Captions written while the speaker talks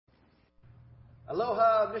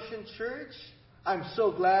Aloha Mission Church. I'm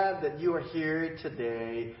so glad that you are here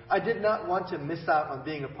today. I did not want to miss out on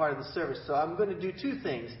being a part of the service, so I'm going to do two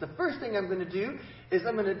things. The first thing I'm going to do is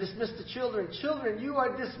I'm going to dismiss the children. Children, you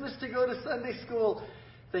are dismissed to go to Sunday school.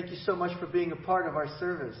 Thank you so much for being a part of our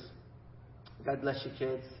service. God bless you,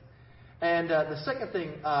 kids. And the second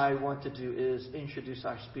thing I want to do is introduce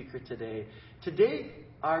our speaker today. Today,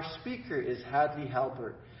 our speaker is Hadley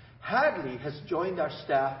Halbert. Hadley has joined our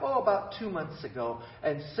staff, about 2 months ago,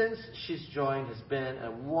 and since she's joined has been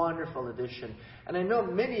a wonderful addition. And I know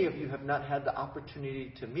many of you have not had the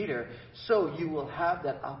opportunity to meet her, so you will have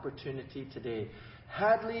that opportunity today.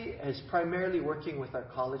 Hadley is primarily working with our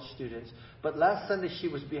college students, but last Sunday she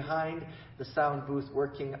was behind the sound booth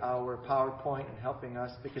working our PowerPoint and helping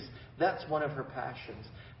us because that's one of her passions.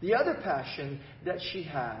 The other passion that she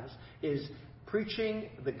has is preaching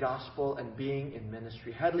the gospel and being in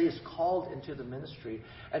ministry. Hadley is called into the ministry,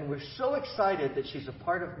 and we're so excited that she's a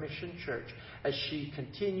part of Mission Church as she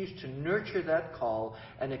continues to nurture that call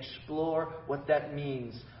and explore what that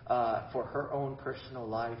means for her own personal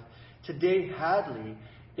life. Today, Hadley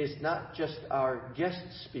is not just our guest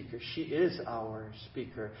speaker, she is our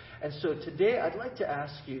speaker. And so today I'd like to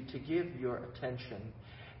ask you to give your attention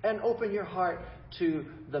and open your heart to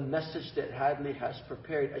the message that Hadley has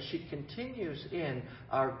prepared as she continues in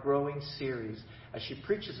our growing series, as she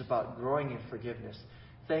preaches about growing in forgiveness.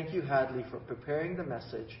 Thank you, Hadley, for preparing the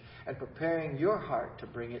message and preparing your heart to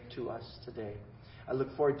bring it to us today. I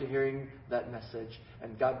look forward to hearing that message,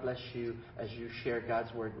 and God bless you as you share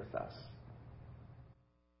God's Word with us.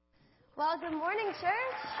 Well, good morning,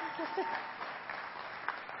 church.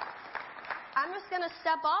 I'm just going to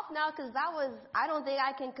step off now because I don't think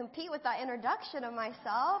I can compete with that introduction of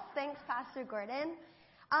myself. Thanks, Pastor Gordon.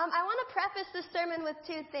 I want to preface this sermon with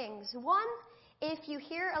two things. One, if you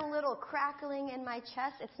hear a little crackling in my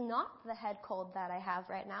chest, it's not the head cold that I have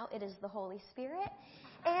right now. It is the Holy Spirit.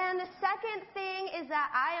 And the second thing is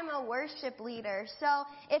that I am a worship leader. So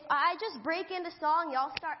if I just break into song,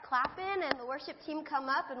 y'all start clapping and the worship team come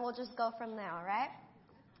up and we'll just go from there, all right?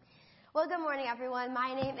 Well, good morning, everyone.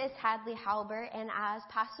 My name is Hadley Halbert, and as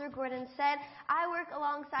Pastor Gordon said, I work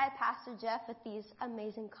alongside Pastor Jeff with these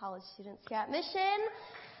amazing college students here at Mission,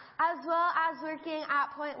 as well as working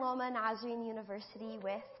at Point Loma Nazarene University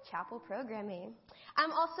with chapel programming.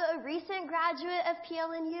 I'm also a recent graduate of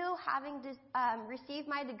PLNU, having received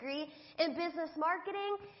my degree in business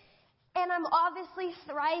marketing, and I'm obviously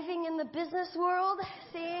thriving in the business world,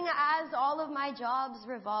 seeing as all of my jobs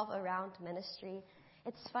revolve around ministry.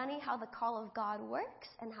 It's funny how the call of God works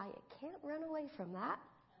and how you can't run away from that.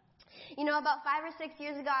 You know, about 5 or 6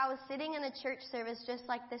 years ago, I was sitting in a church service just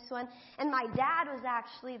like this one, and my dad was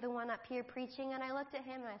actually the one up here preaching, and I looked at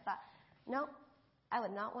him and I thought, nope, I would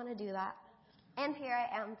not want to do that. And here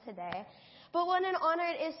I am today. But what an honor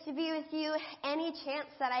it is to be with you. Any chance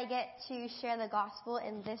that I get to share the gospel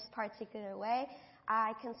in this particular way,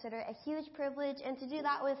 I consider a huge privilege, and to do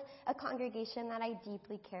that with a congregation that I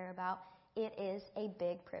deeply care about, it is a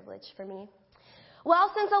big privilege for me. Well,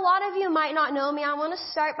 since a lot of you might not know me, I want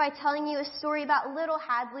to start by telling you a story about little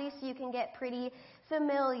Hadley so you can get pretty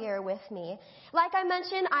familiar with me. Like I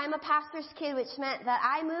mentioned, I'm a pastor's kid, which meant that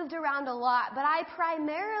I moved around a lot, but I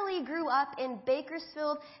primarily grew up in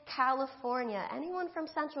Bakersfield, California. Anyone from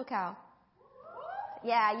Central Cal?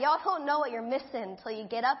 Yeah, y'all don't know what you're missing until you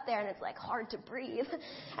get up there and it's like hard to breathe.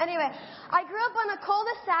 Anyway, I grew up on a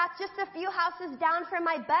cul-de-sac just a few houses down from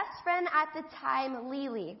my best friend at the time,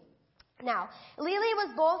 Lily. Now, Lily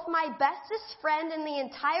was both my bestest friend in the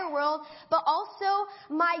entire world, but also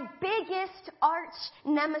my biggest arch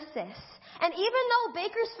nemesis. And even though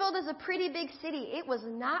Bakersfield is a pretty big city, it was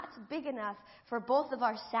not big enough for both of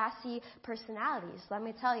our sassy personalities, let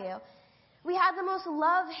me tell you. We had the most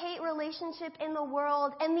love-hate relationship in the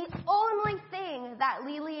world, and the only thing that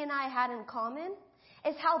Lily and I had in common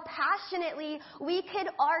is how passionately we could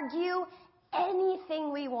argue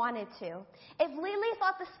anything we wanted to. If Lily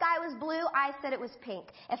thought the sky was blue, I said it was pink.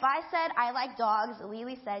 If I said I like dogs,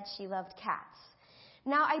 Lily said she loved cats.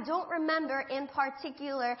 Now, I don't remember in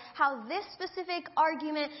particular how this specific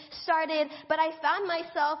argument started, but I found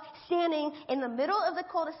myself standing in the middle of the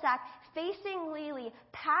cul-de-sac facing Lily,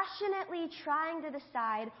 passionately trying to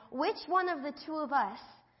decide which one of the two of us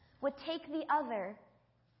would take the other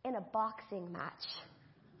in a boxing match.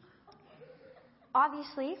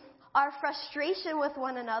 Obviously, our frustration with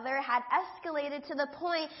one another had escalated to the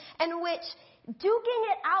point in which duking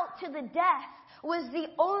it out to the death was the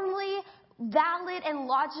only valid and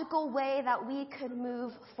logical way that we could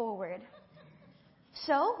move forward.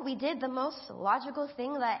 So we did the most logical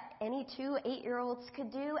thing that any two 8-year-olds could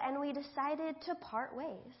do, and we decided to part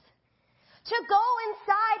ways. to go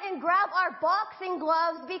inside and grab our boxing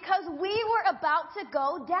gloves because we were about to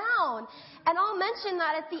go down. And I'll mention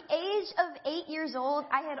that at the age of 8 years old,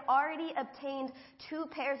 I had already obtained 2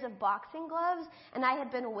 pairs of boxing gloves, and I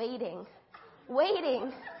had been waiting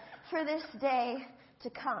for this day to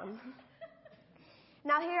come.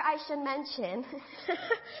 Now here I should mention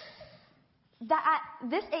that at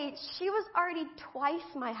this age, she was already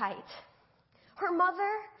twice my height. Her mother,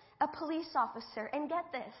 a police officer, and get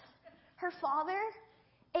this, her father,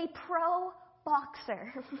 a pro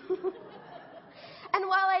boxer. And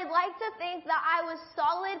while I'd like to think that I was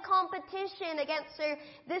solid competition against her,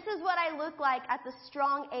 this is what I look like at the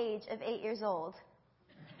strong age of 8 years old.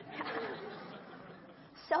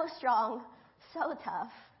 So strong, so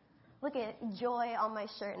tough. Look at joy on my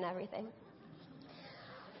shirt and everything.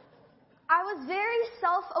 I was very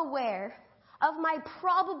self-aware of my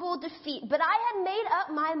probable defeat, but I had made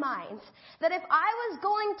up my mind that if I was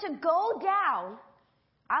going to go down,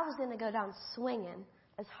 I was going to go down swinging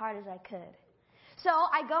as hard as I could. So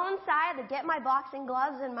I go inside to get my boxing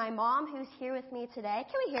gloves, and my mom, who's here with me today,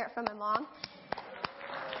 can we hear it from my mom?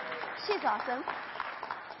 She's awesome.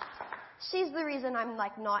 She's the reason I'm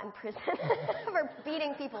not in prison for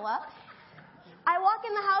beating people up. I walk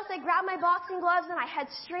in the house, I grab my boxing gloves, and I head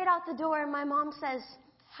straight out the door, and my mom says,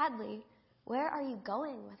 "Hadley, where are you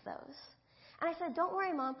going with those?" And I said, "Don't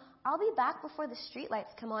worry, Mom. I'll be back before the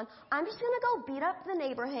streetlights come on. I'm just going to go beat up the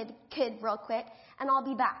neighborhood kid real quick, and I'll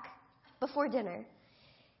be back before dinner."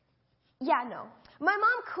 Yeah, no. My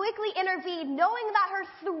mom quickly intervened, knowing that her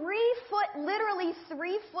literally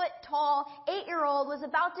 3 foot tall 8-year-old was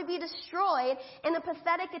about to be destroyed in a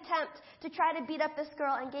pathetic attempt to try to beat up this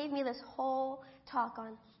girl, and gave me this whole talk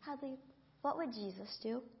on, "Hadley, what would Jesus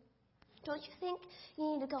do? Don't you think you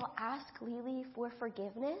need to go ask Lily for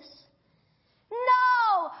forgiveness?"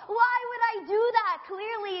 No! Why would I do that?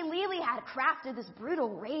 Clearly, Lily had crafted this brutal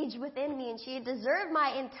rage within me, and she had deserved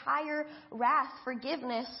my entire wrath.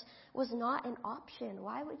 Forgiveness was not an option.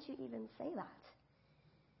 Why would you even say that?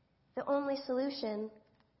 The only solution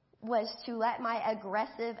was to let my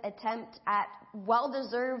aggressive attempt at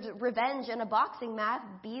well-deserved revenge in a boxing match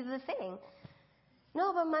be the thing.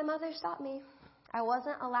 No, but my mother stopped me. I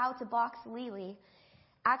wasn't allowed to box Lily.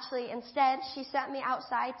 Actually, instead, she sent me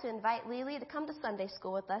outside to invite Lily to come to Sunday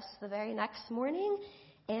school with us the very next morning,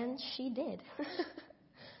 and she did.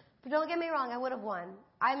 But don't get me wrong, I would have won.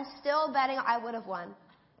 I'm still betting I would have won.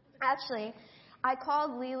 Actually, I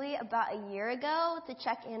called Lily about a year ago to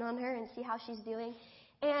check in on her and see how she's doing,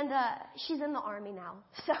 and she's in the Army now.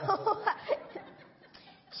 So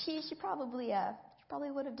she probably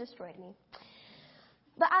would have destroyed me.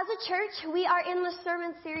 But as a church, we are in the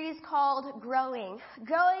sermon series called Growing.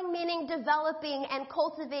 Growing meaning developing and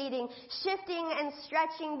cultivating, shifting and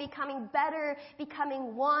stretching, becoming better,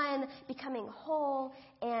 becoming one, becoming whole,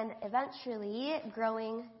 and eventually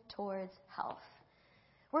growing towards health.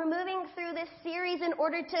 We're moving through this series in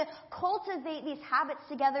order to cultivate these habits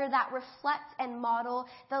together that reflect and model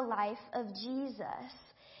the life of Jesus.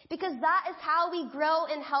 Because that is how we grow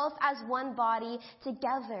in health as one body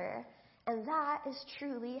together. And that is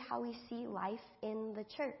truly how we see life in the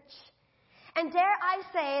church. And dare I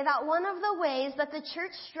say that one of the ways that the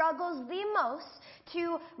church struggles the most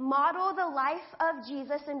to model the life of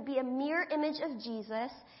Jesus and be a mirror image of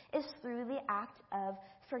Jesus is through the act of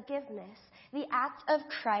forgiveness. The act of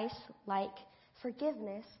Christ-like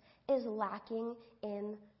forgiveness is lacking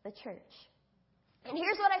in the church. And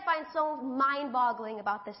here's what I find so mind-boggling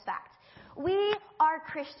about this fact. We are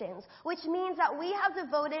Christians, which means that we have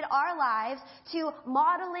devoted our lives to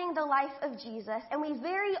modeling the life of Jesus, and we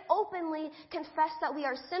very openly confess that we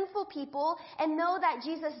are sinful people and know that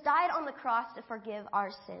Jesus died on the cross to forgive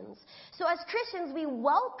our sins. So as Christians, we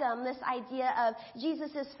welcome this idea of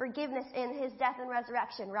Jesus' forgiveness in his death and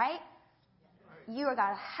resurrection, right? You are going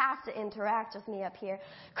to have to interact with me up here.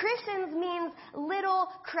 Christians means little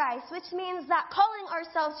Christ, which means that calling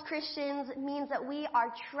ourselves Christians means that we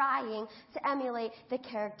are trying to emulate the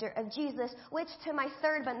character of Jesus, which to my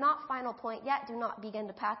third but not final point yet, do not begin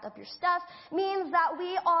to pack up your stuff, means that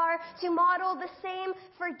we are to model the same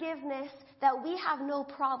forgiveness that we have no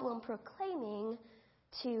problem proclaiming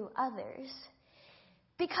to others.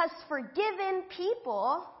 Because forgiven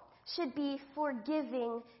people should be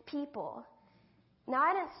forgiving people. Now,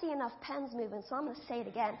 I didn't see enough pens moving, so I'm going to say it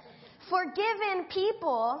again. Forgiven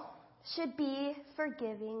people should be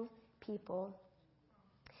forgiving people.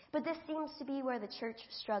 But this seems to be where the church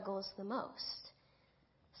struggles the most.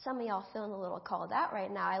 Some of y'all feeling a little called out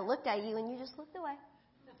right now. I looked at you and you just looked away.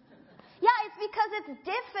 Yeah, it's because it's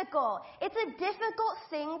difficult. It's a difficult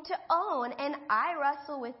thing to own, and I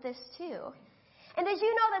wrestle with this too. And did you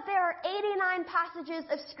know that there are 89 passages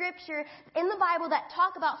of scripture in the Bible that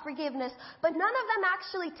talk about forgiveness, but none of them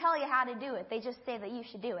actually tell you how to do it. They just say that you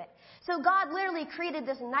should do it. So God literally created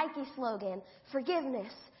this Nike slogan,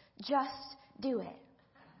 forgiveness, just do it.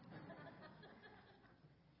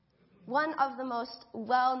 One of the most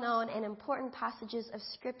well-known and important passages of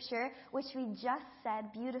scripture, which we just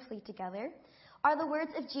said beautifully together, are the words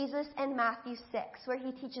of Jesus in Matthew 6, where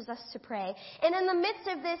he teaches us to pray. And in the midst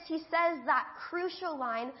of this, he says that crucial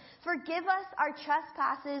line, forgive us our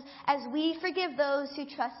trespasses as we forgive those who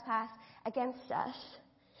trespass against us.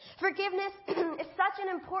 Forgiveness is such an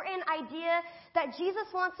important idea that Jesus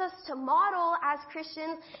wants us to model as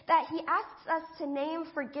Christians, that he asks us to name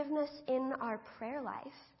forgiveness in our prayer life.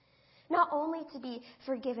 Not only to be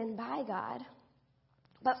forgiven by God,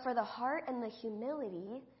 but for the heart and the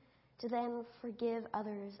humility to then forgive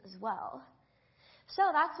others as well. So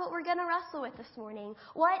that's what we're going to wrestle with this morning.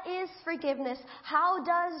 What is forgiveness? How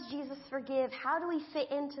does Jesus forgive? How do we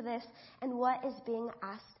fit into this? And what is being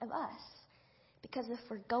asked of us? Because if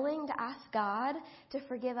we're going to ask God to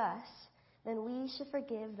forgive us, then we should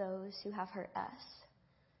forgive those who have hurt us.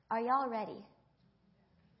 Are y'all ready?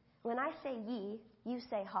 When I say ye, you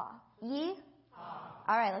say ha. Ye? Ha.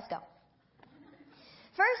 All right, let's go.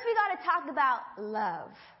 First, we got to talk about love.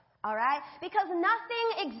 All right? Because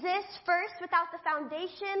nothing exists first without the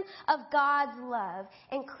foundation of God's love,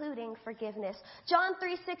 including forgiveness. John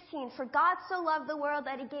 3:16, for God so loved the world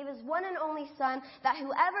that he gave his one and only Son, that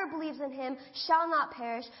whoever believes in him shall not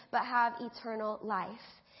perish, but have eternal life.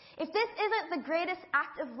 If this isn't the greatest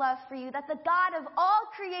act of love for you, that the God of all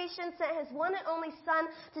creation sent his one and only Son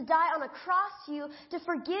to die on a cross to you to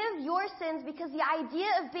forgive your sins, because the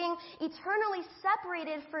idea of being eternally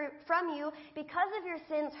separated from you because of your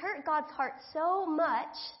sins hurt God's heart so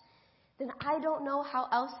much, then I don't know how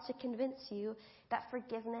else to convince you that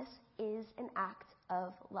forgiveness is an act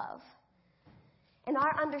of love. And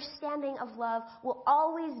our understanding of love will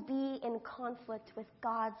always be in conflict with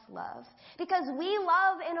God's love. Because we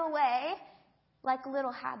love in a way like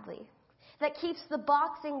little Hadley that keeps the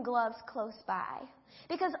boxing gloves close by.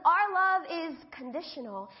 Because our love is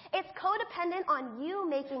conditional. It's codependent on you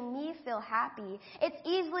making me feel happy. It's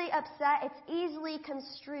easily upset, it's easily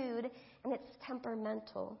construed, and it's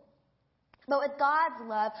temperamental. But with God's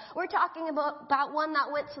love, we're talking about one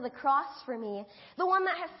that went to the cross for me. The one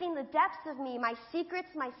that has seen the depths of me, my secrets,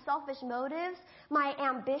 my selfish motives, my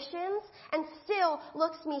ambitions, and still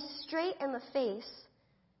looks me straight in the face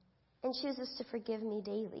and chooses to forgive me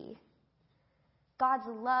daily. God's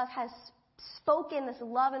love has spoken this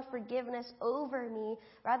love and forgiveness over me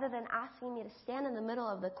rather than asking me to stand in the middle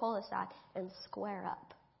of the cul-de-sac and square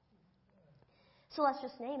up. So let's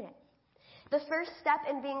just name it. The first step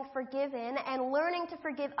in being forgiven and learning to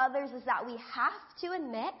forgive others is that we have to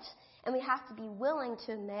admit, and we have to be willing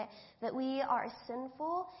to admit, that we are a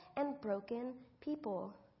sinful and broken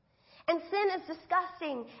people. And sin is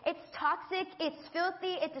disgusting. It's toxic, it's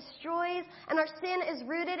filthy, it destroys, and our sin is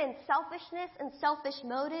rooted in selfishness and selfish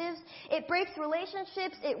motives. It breaks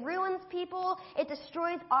relationships, it ruins people, it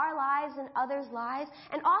destroys our lives and others' lives.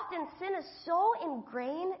 And often sin is so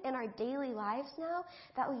ingrained in our daily lives now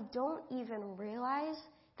that we don't even realize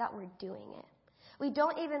that we're doing it. We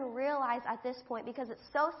don't even realize at this point, because it's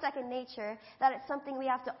so second nature, that it's something we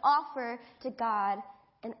have to offer to God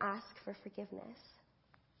and ask for forgiveness.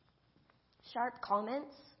 Sharp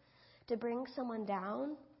comments to bring someone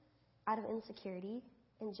down out of insecurity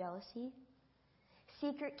and jealousy.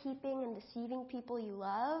 Secret keeping and deceiving people you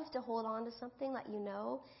love to hold on to something that you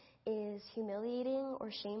know is humiliating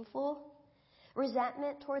or shameful.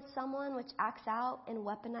 Resentment towards someone which acts out in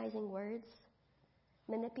weaponizing words.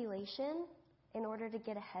 Manipulation in order to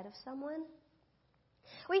get ahead of someone.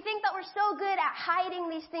 We think that we're so good at hiding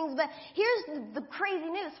these things, but here's the crazy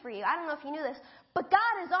news for you. I don't know if you knew this, but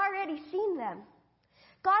God has already seen them.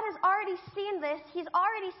 God has already seen this. He's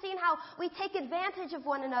already seen how we take advantage of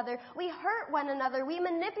one another. We hurt one another. We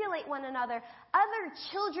manipulate one another. Other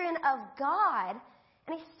children of God.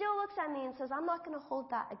 And he still looks at me and says, I'm not going to hold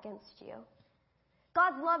that against you.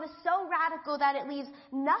 God's love is so radical that it leaves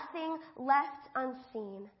nothing left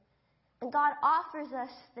unseen. And God offers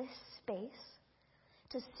us this space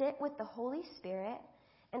to sit with the Holy Spirit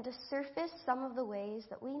and to surface some of the ways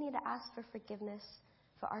that we need to ask for forgiveness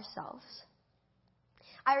for ourselves.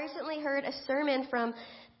 I recently heard a sermon from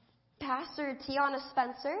Pastor Tiana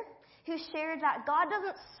Spencer, who shared that God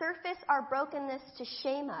doesn't surface our brokenness to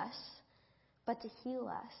shame us, but to heal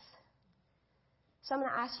us. So I'm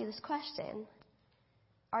going to ask you this question.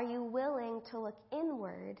 Are you willing to look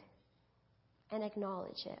inward and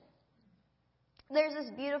acknowledge it? There's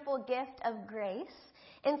this beautiful gift of grace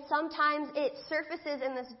And sometimes it surfaces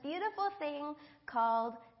in this beautiful thing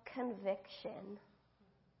called conviction.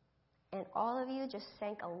 And all of you just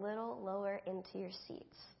sank a little lower into your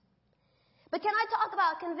seats. But can I talk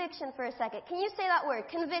about conviction for a second? Can you say that word,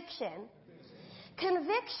 conviction?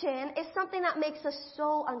 Conviction is something that makes us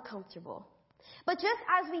so uncomfortable. But just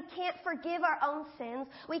as we can't forgive our own sins,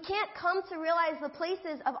 we can't come to realize the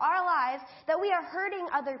places of our lives that we are hurting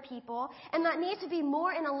other people and that need to be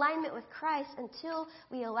more in alignment with Christ until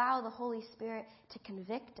we allow the Holy Spirit to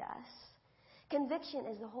convict us. Conviction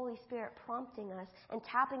is the Holy Spirit prompting us and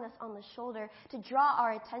tapping us on the shoulder to draw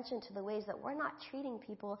our attention to the ways that we're not treating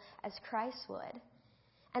people as Christ would,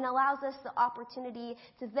 and allows us the opportunity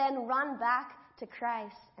to then run back to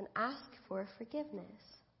Christ and ask for forgiveness.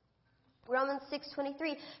 Romans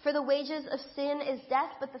 6:23, for the wages of sin is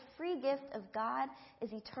death, but the free gift of God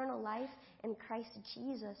is eternal life in Christ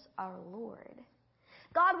Jesus our Lord.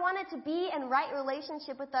 God wanted to be in right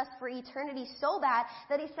relationship with us for eternity so bad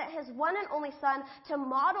that he sent his one and only Son to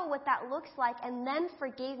model what that looks like, and then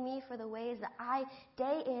forgave me for the ways that I,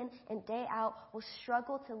 day in and day out, will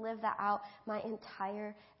struggle to live that out my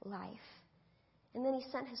entire life. And then he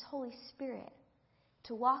sent his Holy Spirit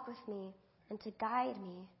to walk with me and to guide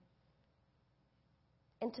me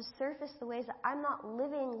and to surface the ways that I'm not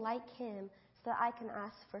living like him so that I can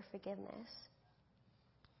ask for forgiveness.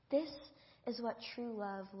 This is what true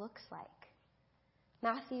love looks like.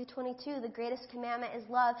 Matthew 22, the greatest commandment is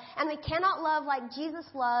love. And we cannot love like Jesus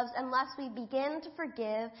loves unless we begin to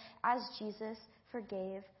forgive as Jesus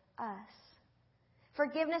forgave us.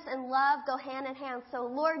 Forgiveness and love go hand in hand. So,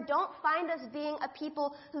 Lord, don't find us being a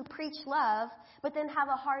people who preach love, but then have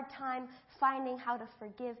a hard time finding how to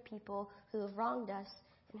forgive people who have wronged us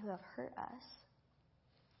and who have hurt us.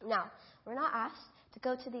 Now, we're not asked to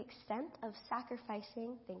go to the extent of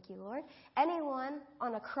sacrificing, thank you, Lord, anyone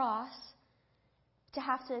on a cross to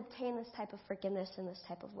have to obtain this type of forgiveness and this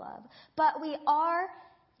type of love. But we are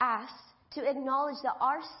asked to acknowledge that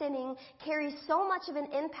our sinning carries so much of an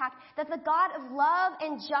impact that the God of love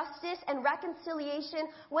and justice and reconciliation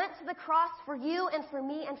went to the cross for you and for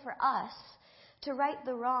me and for us to right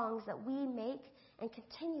the wrongs that we make and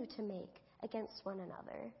continue to make against one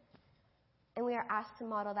another. And we are asked to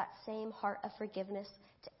model that same heart of forgiveness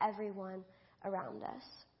to everyone around us.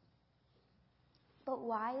 But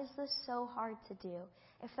why is this so hard to do?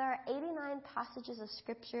 If there are 89 passages of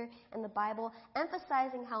Scripture in the Bible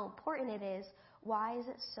emphasizing how important it is, why is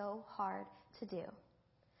it so hard to do?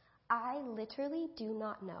 I literally do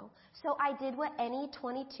not know. So I did what any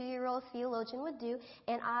 22-year-old theologian would do,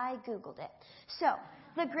 and I Googled it. So,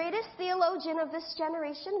 the greatest theologian of this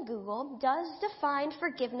generation, Google, does define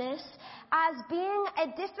forgiveness as being a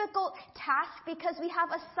difficult task because we have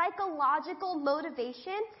a psychological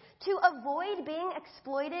motivation to avoid being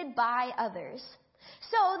exploited by others.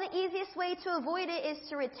 So the easiest way to avoid it is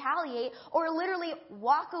to retaliate or literally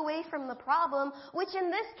walk away from the problem, which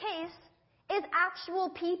in this case is actual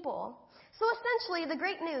people. So essentially, the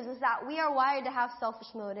great news is that we are wired to have selfish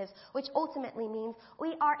motives, which ultimately means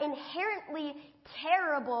we are inherently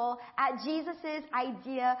terrible at Jesus'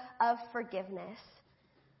 idea of forgiveness.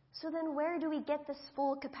 So then where do we get this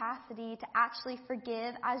full capacity to actually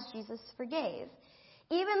forgive as Jesus forgave?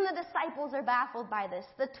 Even the disciples are baffled by this.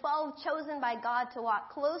 The 12 chosen by God to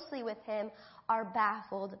walk closely with him are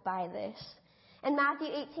baffled by this. In Matthew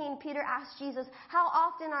 18, Peter asked Jesus, how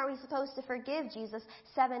often are we supposed to forgive Jesus?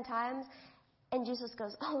 7 times? And Jesus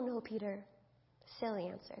goes, oh no, Peter. Silly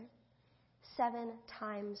answer. 7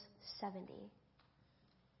 times 70.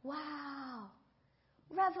 Wow.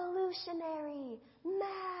 Revolutionary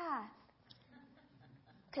math.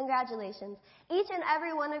 Congratulations. Each and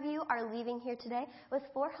every one of you are leaving here today with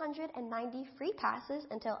 490 free passes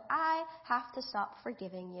until I have to stop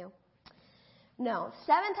forgiving you. No,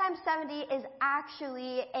 7 times 70 is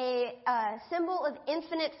actually a symbol of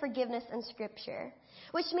infinite forgiveness in Scripture,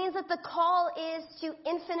 which means that the call is to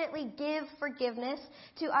infinitely give forgiveness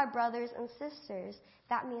to our brothers and sisters.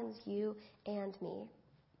 That means you and me.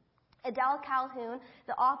 Adele Calhoun,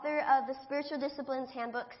 the author of the Spiritual Disciplines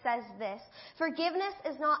Handbook, says this: forgiveness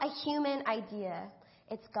is not a human idea,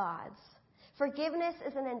 it's God's. Forgiveness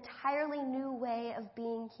is an entirely new way of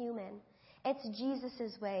being human. It's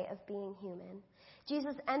Jesus' way of being human.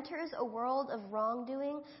 Jesus enters a world of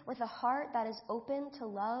wrongdoing with a heart that is open to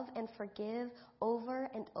love and forgive over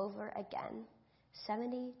and over again.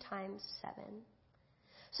 70 times 7.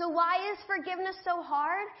 So why is forgiveness so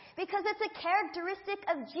hard? Because it's a characteristic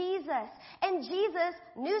of Jesus. And Jesus,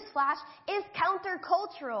 newsflash, is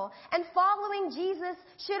countercultural. And following Jesus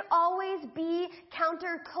should always be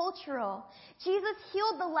countercultural. Jesus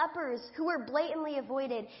healed the lepers who were blatantly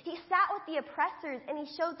avoided. He sat with the oppressors and he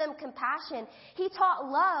showed them compassion. He taught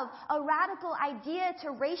love, a radical idea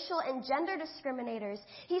to racial and gender discriminators.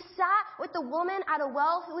 He sat with the woman at a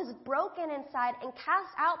well who was broken inside and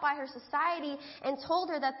cast out by her society and told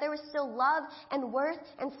her that there was still love and worth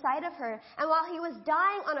inside of her. And while he was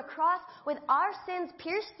dying on a cross with our sins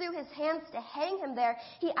pierced through his hands to hang him there,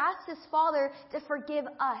 he asked his Father to forgive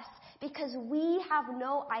us because we have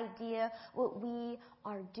no idea what we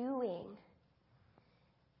are doing.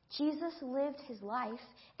 Jesus lived his life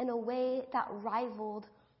in a way that rivaled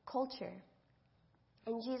culture.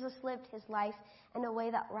 And Jesus lived his life in a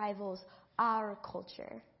way that rivals our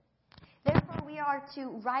culture. Therefore, we are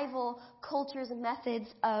to rival culture's methods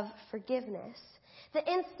of forgiveness. The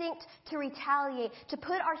instinct to retaliate, to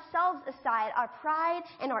put ourselves aside, our pride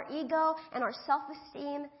and our ego and our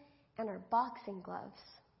self-esteem and our boxing gloves.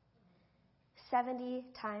 70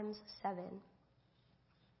 times 7.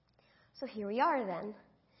 So here we are then,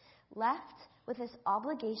 left with this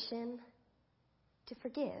obligation to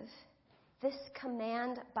forgive, this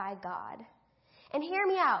command by God. And hear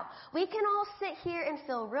me out. We can all sit here and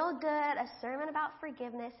feel real good, a sermon about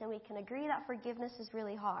forgiveness, and we can agree that forgiveness is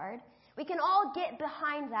really hard. We can all get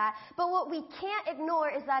behind that. But what we can't ignore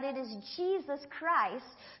is that it is Jesus Christ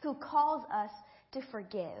who calls us to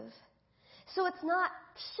forgive. So it's not,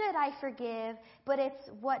 should I forgive, but it's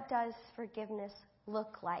what does forgiveness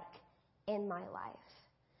look like in my life?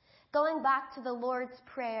 Going back to the Lord's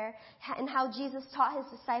Prayer and how Jesus taught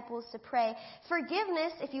his disciples to pray,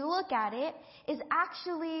 forgiveness, if you look at it, is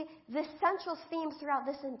actually the central theme throughout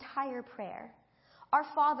this entire prayer. Our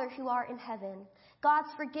Father who art in heaven. God's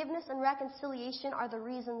forgiveness and reconciliation are the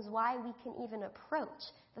reasons why we can even approach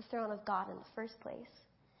the throne of God in the first place.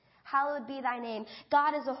 Hallowed be thy name.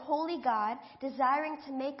 God is a holy God, desiring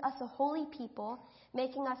to make us a holy people,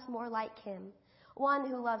 making us more like him. One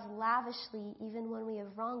who loves lavishly even when we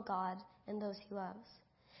have wronged God and those he loves.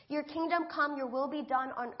 Your kingdom come, your will be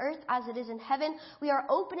done on earth as it is in heaven. We are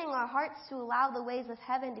opening our hearts to allow the ways of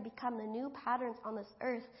heaven to become the new patterns on this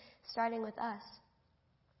earth, starting with us.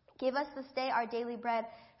 Give us this day our daily bread.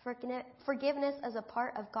 Forgiveness as a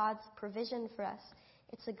part of God's provision for us.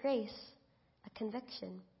 It's a grace, a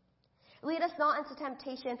conviction. Lead us not into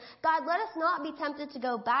temptation. God, let us not be tempted to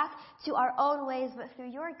go back to our own ways, but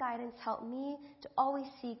through your guidance, help me to always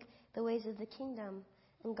seek the ways of the kingdom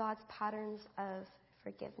and God's patterns of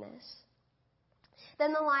forgiveness.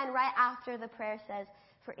 Then the line right after the prayer says,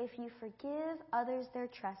 for if you forgive others their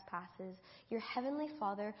trespasses, your heavenly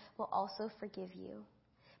Father will also forgive you.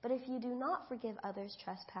 But if you do not forgive others'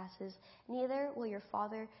 trespasses, neither will your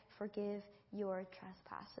Father forgive your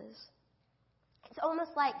trespasses. It's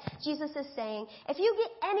almost like Jesus is saying, if you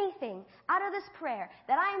get anything out of this prayer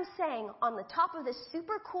that I am saying on the top of this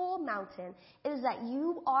super cool mountain, it is that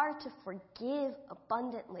you are to forgive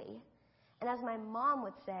abundantly. And as my mom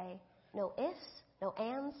would say, no ifs, no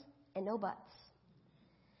ands, and no buts.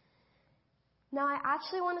 Now I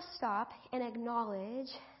actually want to stop and acknowledge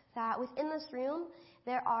that within this room,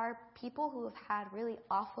 there are people who have had really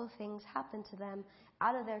awful things happen to them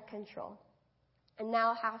out of their control. And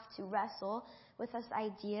now have to wrestle with this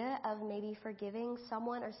idea of maybe forgiving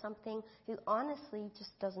someone or something who honestly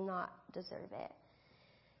just does not deserve it.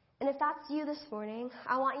 And if that's you this morning,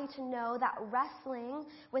 I want you to know that wrestling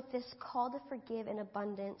with this call to forgive in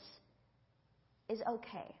abundance is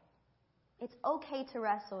okay. It's okay to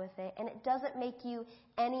wrestle with it, and it doesn't make you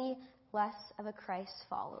any less of a Christ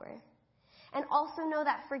follower. And also know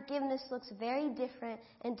that forgiveness looks very different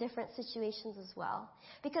in different situations as well.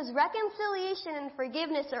 Because reconciliation and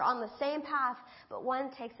forgiveness are on the same path, but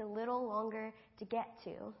one takes a little longer to get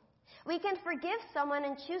to. We can forgive someone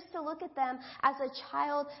and choose to look at them as a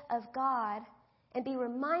child of God and be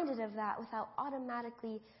reminded of that without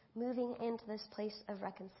automatically moving into this place of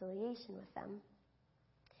reconciliation with them.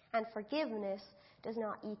 And forgiveness does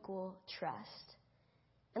not equal trust.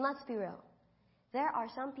 And let's be real. There are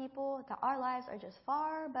some people that our lives are just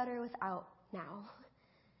far better without now.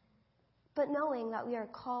 But knowing that we are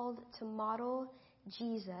called to model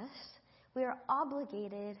Jesus, we are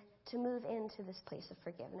obligated to move into this place of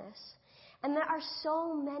forgiveness. And there are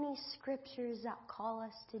so many scriptures that call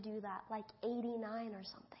us to do that, like 89 or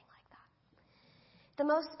something like that. The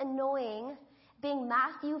most annoying being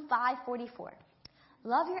Matthew 5:44.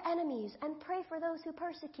 Love your enemies and pray for those who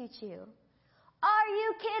persecute you. Are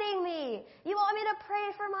you kidding me? You want me to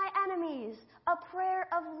pray for my enemies? A prayer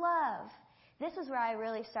of love. This is where I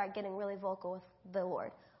really start getting really vocal with the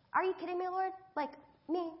Lord. Are you kidding me, Lord? Like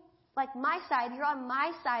me, like my side. You're on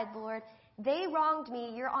my side, Lord. They wronged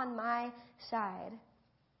me. You're on my side.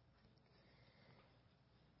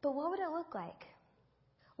 But what would it look like?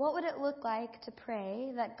 What would it look like to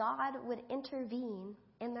pray that God would intervene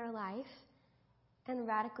in their life and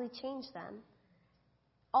radically change them?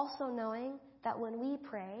 Also knowing that when we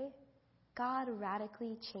pray, God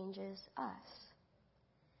radically changes us.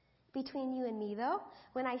 Between you and me, though,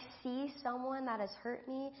 when I see someone that has hurt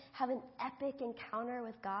me have an epic encounter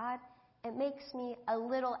with God, it makes me a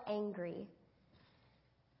little angry.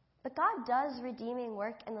 But God does redeeming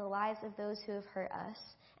work in the lives of those who have hurt us.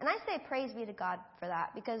 And I say praise be to God for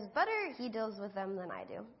that, because better He deals with them than I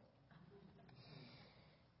do.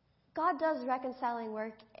 God does reconciling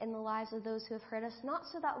work in the lives of those who have hurt us, not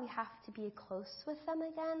so that we have to be close with them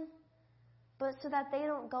again, but so that they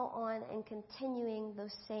don't go on and continuing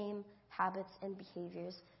those same habits and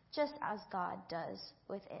behaviors, just as God does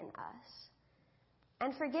within us.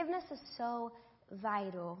 And forgiveness is so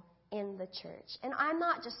vital in the church. And I'm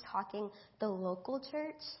not just talking the local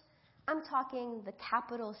church. I'm talking the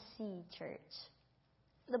capital C church.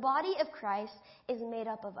 The body of Christ is made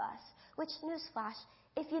up of us, which, newsflash,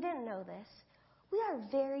 if you didn't know this, we are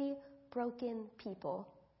very broken people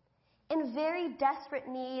in very desperate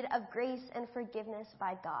need of grace and forgiveness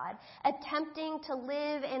by God, attempting to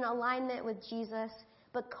live in alignment with Jesus,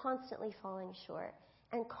 but constantly falling short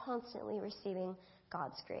and constantly receiving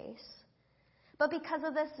God's grace. But because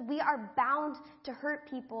of this, we are bound to hurt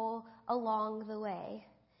people along the way.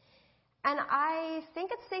 And I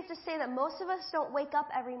think it's safe to say that most of us don't wake up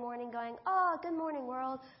every morning going, oh, good morning,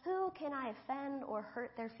 world. Who can I offend or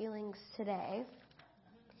hurt their feelings today?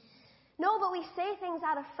 No, but we say things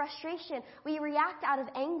out of frustration. We react out of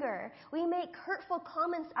anger. We make hurtful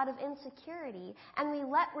comments out of insecurity. And we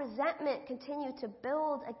let resentment continue to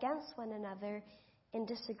build against one another in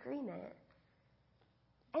disagreement.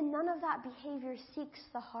 And none of that behavior seeks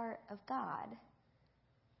the heart of God.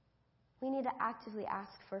 We need to actively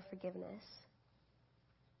ask for forgiveness.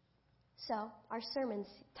 So, our sermon's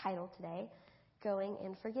title today, Growing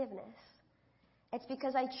in Forgiveness. It's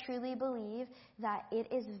because I truly believe that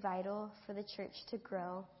it is vital for the church to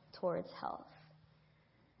grow towards health.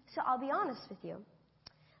 So I'll be honest with you.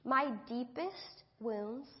 My deepest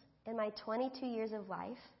wounds in my 22 years of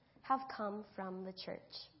life have come from the church.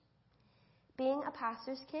 Being a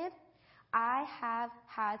pastor's kid, I have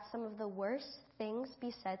had some of the worst things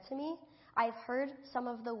be said to me. I've heard some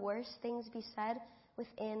of the worst things be said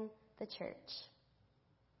within the church.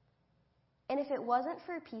 And if it wasn't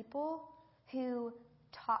for people who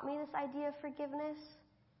taught me this idea of forgiveness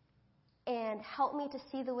and helped me to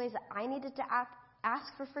see the ways that I needed to ask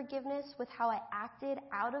for forgiveness with how I acted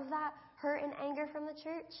out of that hurt and anger from the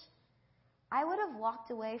church, I would have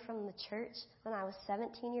walked away from the church when I was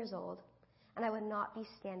 17 years old, and I would not be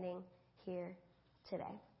standing here today.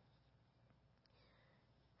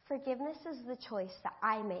 Forgiveness is the choice that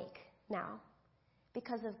I make now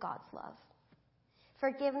because of God's love.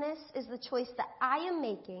 Forgiveness is the choice that I am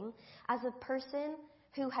making as a person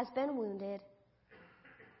who has been wounded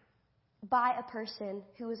by a person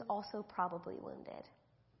who is also probably wounded.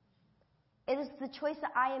 It is the choice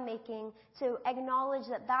that I am making to acknowledge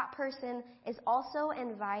that that person is also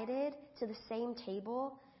invited to the same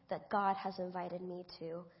table that God has invited me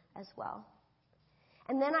to as well.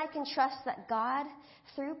 And then I can trust that God,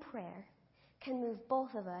 through prayer, can move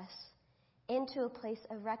both of us into a place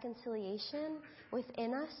of reconciliation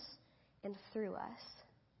within us and through us.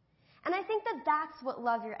 And I think that that's what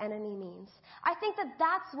love your enemy means. I think that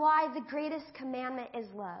that's why the greatest commandment is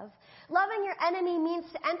love. Loving your enemy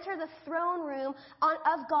means to enter the throne room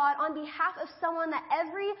of God on behalf of someone that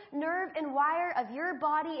every nerve and wire of your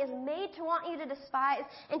body is made to want you to despise,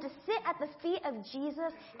 and to sit at the feet of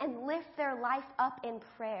Jesus and lift their life up in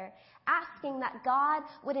prayer, asking that God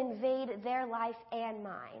would invade their life and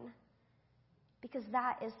mine. Because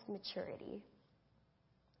that is maturity.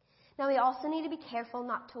 Now, we also need to be careful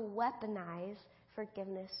not to weaponize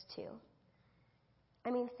forgiveness too. I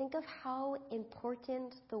mean, think of how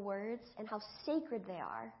important the words and how sacred they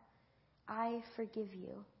are. I forgive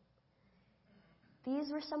you.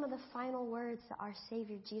 These were some of the final words that our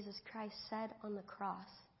Savior Jesus Christ said on the cross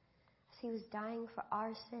as He was dying for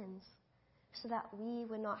our sins so that we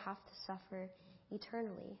would not have to suffer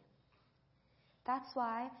eternally. That's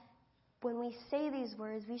why when we say these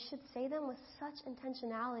words, we should say them with such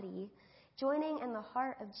intentionality, joining in the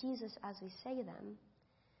heart of Jesus as we say them.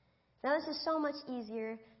 Now, this is so much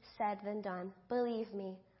easier said than done. Believe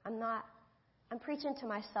me, I'm preaching to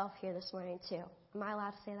myself here this morning too. Am I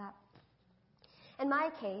allowed to say that? In my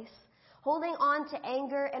case, Holding on to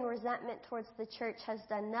anger and resentment towards the church has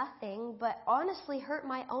done nothing but honestly hurt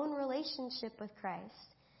my own relationship with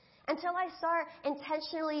Christ. Until I start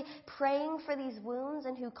intentionally praying for these wounds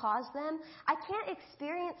and who caused them, I can't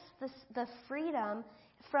experience the freedom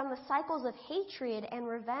from the cycles of hatred and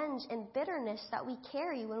revenge and bitterness that we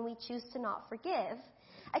carry when we choose to not forgive.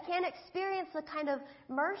 I can't experience the kind of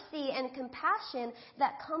mercy and compassion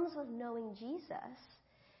that comes with knowing Jesus,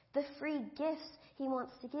 the free gifts he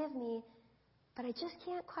wants to give me, but I just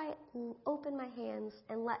can't quite open my hands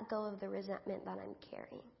and let go of the resentment that I'm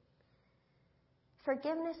carrying.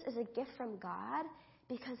 Forgiveness is a gift from God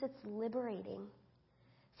because it's liberating.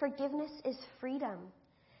 Forgiveness is freedom.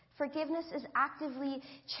 Forgiveness is actively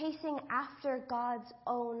chasing after God's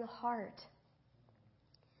own heart.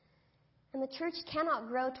 And the church cannot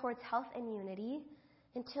grow towards health and unity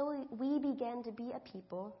until we begin to be a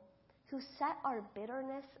people who set our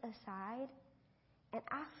bitterness aside and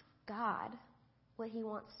ask God what he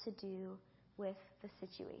wants to do with the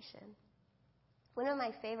situation. One of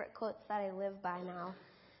my favorite quotes that I live by now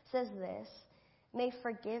says this: "May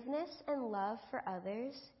forgiveness and love for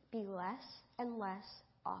others be less and less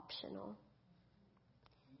optional."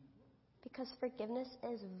 Because forgiveness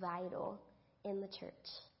is vital in the church.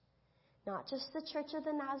 Not just the Church of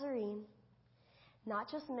the Nazarene,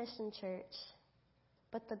 not just Mission Church,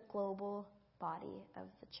 but the global body of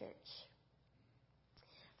the church.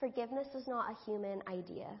 Forgiveness is not a human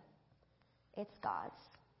idea. It's God's.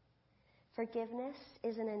 Forgiveness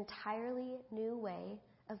is an entirely new way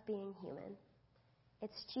of being human.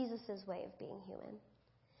 It's Jesus' way of being human.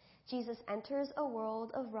 Jesus enters a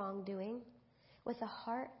world of wrongdoing with a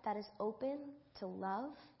heart that is open to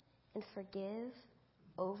love and forgive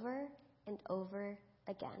over and over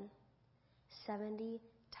again, 70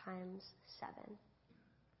 times 7.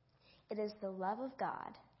 It is the love of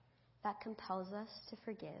God that compels us to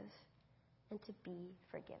forgive and to be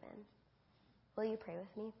forgiven. Will you pray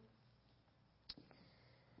with me?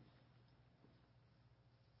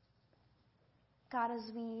 God,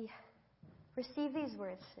 as we receive these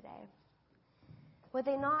words today, would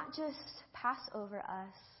they not just pass over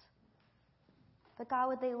us, but God,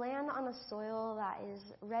 would they land on a soil that is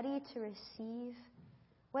ready to receive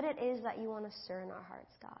what it is that you want to stir in our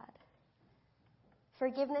hearts, God?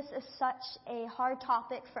 Forgiveness is such a hard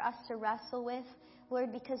topic for us to wrestle with,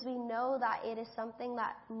 Lord, because we know that it is something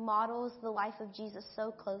that models the life of Jesus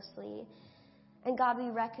so closely. And God, we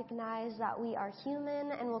recognize that we are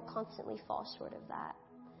human and will constantly fall short of that.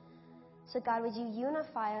 So God, would you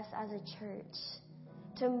unify us as a church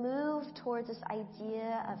to move towards this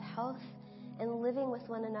idea of health and living with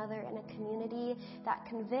one another in a community that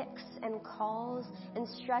convicts and calls and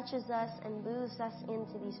stretches us and moves us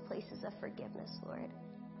into these places of forgiveness, Lord.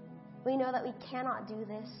 We know that we cannot do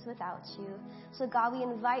this without you. So God, we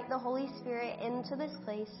invite the Holy Spirit into this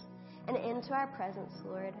place and into our presence,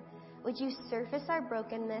 Lord. Would you surface our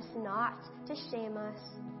brokenness, not to shame us,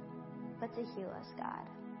 but to heal us, God.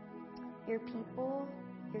 Your people,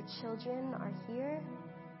 your children are here.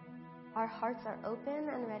 Our hearts are open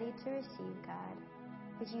and ready to receive, God.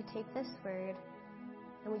 Would you take this word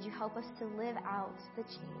and would you help us to live out the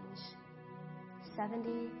change?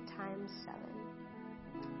 70 times 7.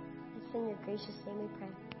 It's in your gracious name we pray.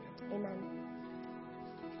 Amen.